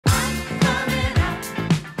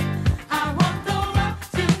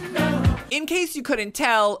In case you couldn't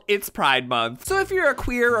tell, it's Pride Month. So if you're a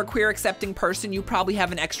queer or queer accepting person, you probably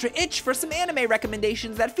have an extra itch for some anime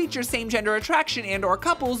recommendations that feature same gender attraction and or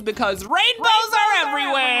couples because rainbows are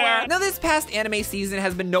everywhere. Now this past anime season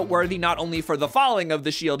has been noteworthy not only for the falling of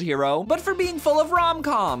the shield hero, but for being full of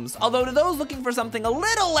rom-coms. Although to those looking for something a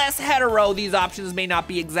little less hetero, these options may not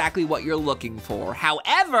be exactly what you're looking for.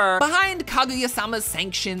 However, behind Kaguya-sama's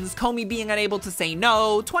sanctions, Komi being unable to say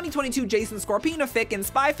no, 2022 Jason Scorpina fic, and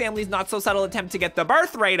Spy Family's not so subtle attempt to get the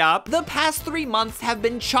birth rate up, the past 3 months have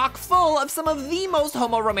been chock full of some of the most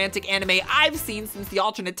homoromantic anime I've seen since the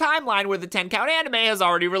alternate timeline where the 10-count anime has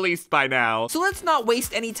already released by now. So let's not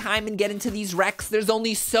waste any time and get into these recs. There's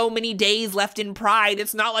only so many days left in Pride.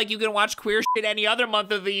 It's not like you can watch queer shit any other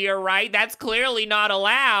month of the year, right? That's clearly not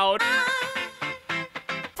allowed.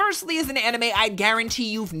 Firstly is an anime I guarantee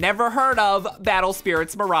you've never heard of, Battle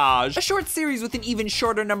Spirits Mirage. A short series with an even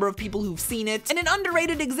shorter number of people who've seen it, and an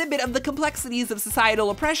underrated exhibit of the complexities of societal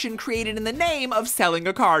oppression created in the name of selling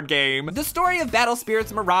a card game. The story of Battle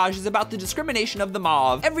Spirits Mirage is about the discrimination of the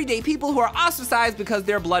mauve, everyday people who are ostracized because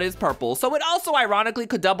their blood is purple, so it also ironically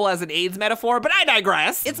could double as an AIDS metaphor, but I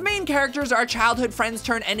digress. Its main characters are childhood friends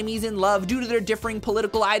turned enemies in love due to their differing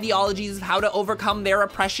political ideologies of how to overcome their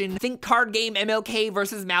oppression. Think card game MLK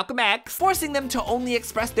versus Malcolm X, forcing them to only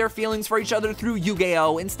express their feelings for each other through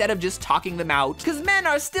Yu-Gi-Oh! Instead of just talking them out. Because men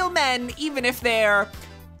are still men, even if they're,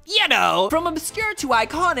 you know. From obscure to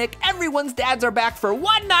iconic, everyone's dads are back for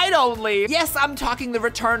one night only. Yes, I'm talking the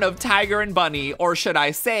return of Tiger and Bunny, or should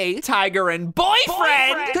I say, Tiger and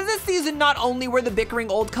Boyfriend. Because this season not only were the bickering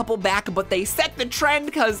old couple back, but they set the trend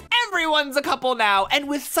because everyone's a couple now, and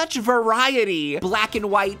with such variety. Black and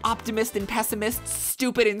white, optimist and pessimist,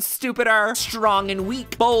 stupid and stupider, strong and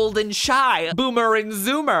weak, bold and shy, boomer and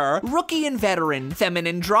zoomer, rookie and veteran, femme and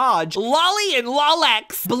androge, lolly and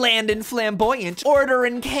lolex, bland and flamboyant, order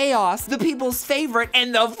and chaos, the people's favorite,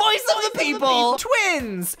 and the voice of the people,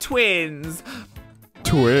 twins.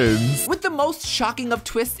 With the most shocking of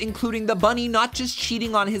twists, including the bunny not just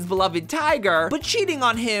cheating on his beloved tiger, but cheating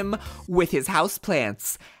on him with his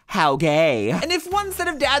houseplants. How gay. And if one set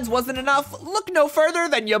of dads wasn't enough, look no further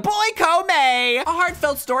than your boy Komei. A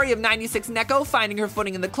heartfelt story of 96 Neko finding her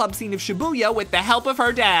footing in the club scene of Shibuya with the help of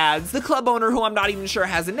her dads, the club owner who I'm not even sure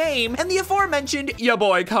has a name, and the aforementioned your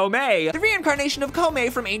boy Komei, the reincarnation of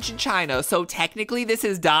Komei from ancient China. So technically this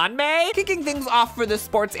is danmei. Kicking things off for the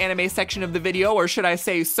sports anime section of the video, or should I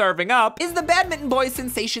say serving up, is the badminton boys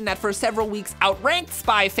sensation that for several weeks outranked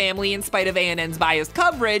Spy Family in spite of ANN's biased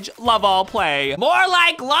coverage, Love All Play. More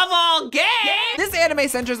like Love All Game! This anime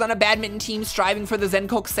centers on a badminton team striving for the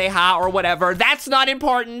Zenkok Seiha or whatever. That's not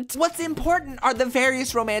important. What's important are the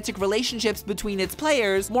various romantic relationships between its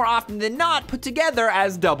players, more often than not put together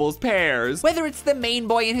as doubles pairs. Whether it's the main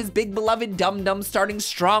boy and his big beloved dum-dum starting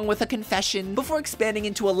strong with a confession, before expanding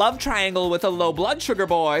into a love triangle with a low blood sugar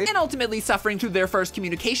boy, and ultimately suffering through their first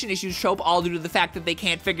communication issues trope all due to the fact that they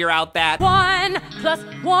can't figure out that 1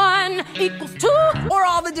 + 1 = 2. Or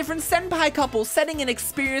all the different senpai couples setting an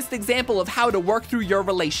experienced example of how to work through your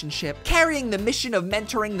relationship, carrying the mission of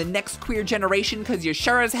mentoring the next queer generation because you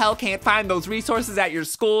sure as hell can't find those resources at your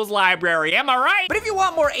school's library, am I right? But if you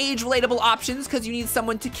want more age-relatable options because you need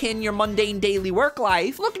someone to kin your mundane daily work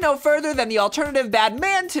life, look no further than the alternative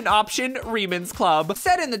BadMANton option, Reeman's Club.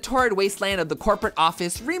 Set in the torrid wasteland of the corporate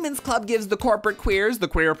office, Reeman's Club gives the corporate queers, the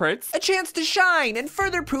queer Brits, a chance to shine and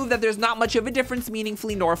further prove that there's not much of a difference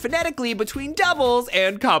meaningfully nor phonetically between doubles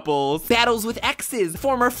and couples. Battles with exes,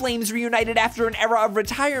 former flames reunited after an era of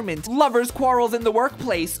retirement, lovers' quarrels in the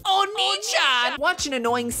workplace, Oni-chan! Watch an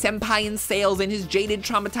annoying senpai in sales and his jaded,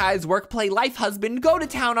 traumatized workplace life husband go to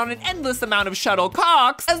town on an endless amount of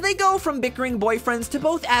shuttlecocks as they go from bickering boyfriends to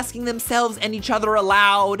both asking themselves and each other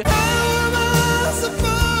aloud,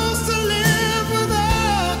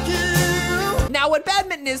 Now, what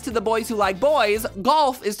badminton is to the boys who like boys,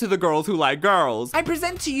 golf is to the girls who like girls. I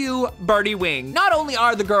present to you Birdie Wing. Not only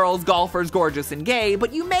are the girls golfers gorgeous and gay,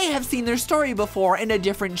 but you may have seen their story before in a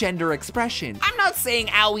different gender expression. I'm not saying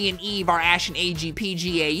Aoi and Eve are Ash and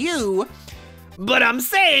AGPGAU, but I'm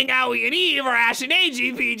saying Aoi and Eve are Ash and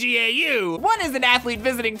AGPGAU. One is an athlete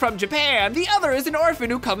visiting from Japan, the other is an orphan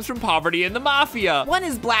who comes from poverty and the mafia. One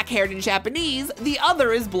is black-haired and Japanese, the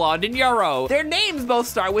other is blonde and Euro. Their names both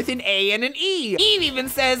start with an A and an E. Eve even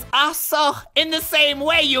says, "Aso," in the same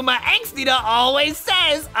way Yuma Angstida always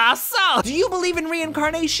says, "Aso." Do you believe in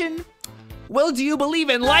reincarnation? Well, do you believe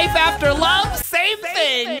in life after love? Say same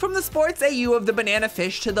thing. From the sports AU of the banana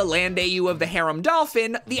fish to the land AU of the harem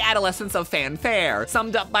dolphin, the adolescence of fanfare.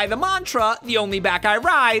 Summed up by the mantra, the only back I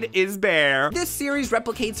ride is bear. This series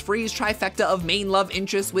replicates Free's trifecta of main love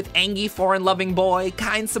interests with angy foreign-loving boy,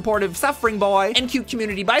 kind supportive suffering boy, and cute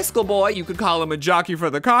community bicycle boy. You could call him a jockey for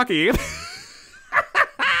the cocky.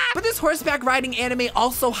 But this horseback riding anime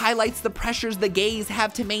also highlights the pressures the gays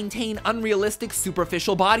have to maintain unrealistic,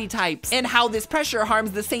 superficial body types, and how this pressure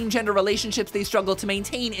harms the same gender relationships they struggle to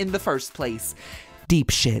maintain in the first place. Deep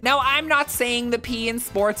shit. Now, I'm not saying the P in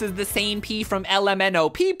sports is the same P from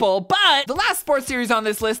LMNO people, but the last sports series on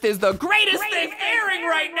this list is the greatest thing airing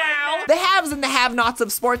right now. The haves and the have-nots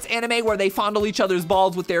of sports anime where they fondle each other's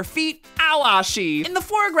balls with their feet, Awashi. In the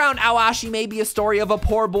foreground, Awashi may be a story of a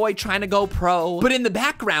poor boy trying to go pro, but in the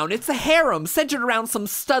background, it's a harem centered around some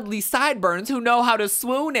studly sideburns who know how to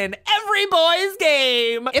swoon in every boy's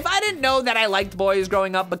game. If I didn't know that I liked boys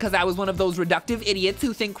growing up because I was one of those reductive idiots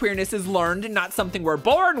who think queerness is learned and not something we're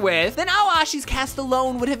born with, then Awashi's cast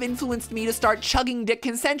alone would have influenced me to start chugging dick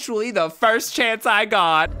consensually the first chance I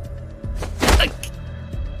got.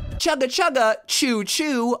 Chugga chugga, choo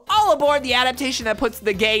choo, all aboard the adaptation that puts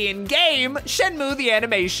the gay in game, Shenmue the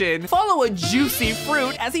animation. Follow a juicy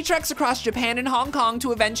fruit as he treks across Japan and Hong Kong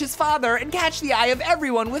to avenge his father and catch the eye of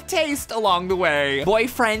everyone with taste along the way.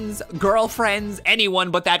 Boyfriends, girlfriends,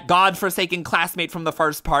 anyone but that godforsaken classmate from the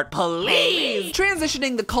first part, please!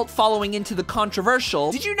 Transitioning the cult following into the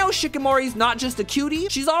controversial, did you know Shikimori's not just a cutie?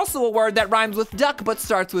 She's also a word that rhymes with duck but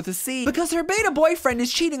starts with a C, because her beta boyfriend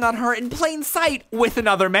is cheating on her in plain sight with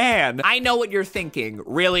another man. I know what you're thinking.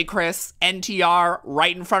 Really, Chris? NTR,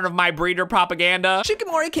 right in front of my breeder propaganda?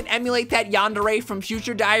 Shikimori can emulate that yandere from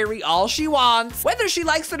Future Diary all she wants. Whether she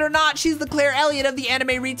likes it or not, she's the Claire Elliott of the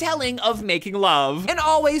anime retelling of making love. And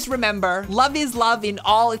always remember, love is love in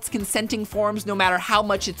all its consenting forms, no matter how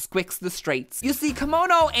much it squicks the straights. You see,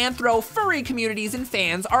 kimono, anthro, furry communities and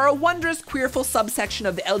fans are a wondrous queerful subsection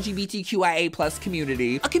of the LGBTQIA+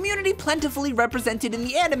 community, a community plentifully represented in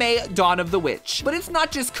the anime Dawn of the Witch. But it's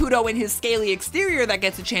not just Kudo in his scaly exterior that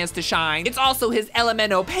gets a chance to shine. It's also his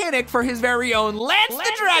LMNO panic for his very own Lance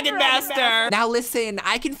the Dragon Master. Now listen,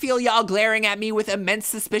 I can feel y'all glaring at me with immense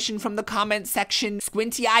suspicion from the comment section,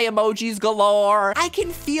 squinty eye emojis galore. I can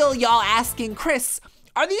feel y'all asking, Chris,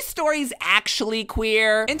 are these stories actually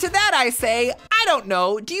queer? And to that I say, I don't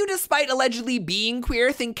know. Do you, despite allegedly being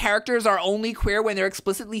queer, think characters are only queer when they're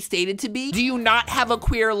explicitly stated to be? Do you not have a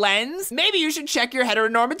queer lens? Maybe you should check your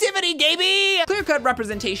heteronormativity, Gaby! Clear-cut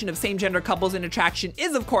representation of same-gender couples in attraction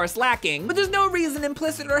is of course lacking, but there's no reason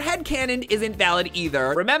implicit or headcanon isn't valid either.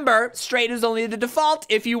 Remember, straight is only the default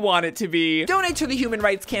if you want it to be. Donate to the Human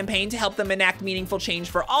Rights Campaign to help them enact meaningful change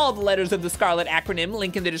for all the letters of the Scarlet acronym,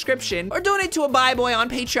 link in the description, or donate to a Bi Boy on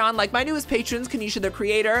Patreon like my newest patrons, Kanisha the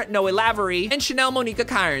Creator, Noe Lavery, and Chanel Monica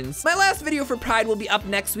Cairns. My last video for Pride will be up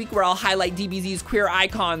next week where I'll highlight DBZ's queer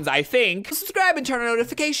icons, I think. Subscribe and turn on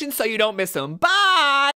notifications so you don't miss them. Bye!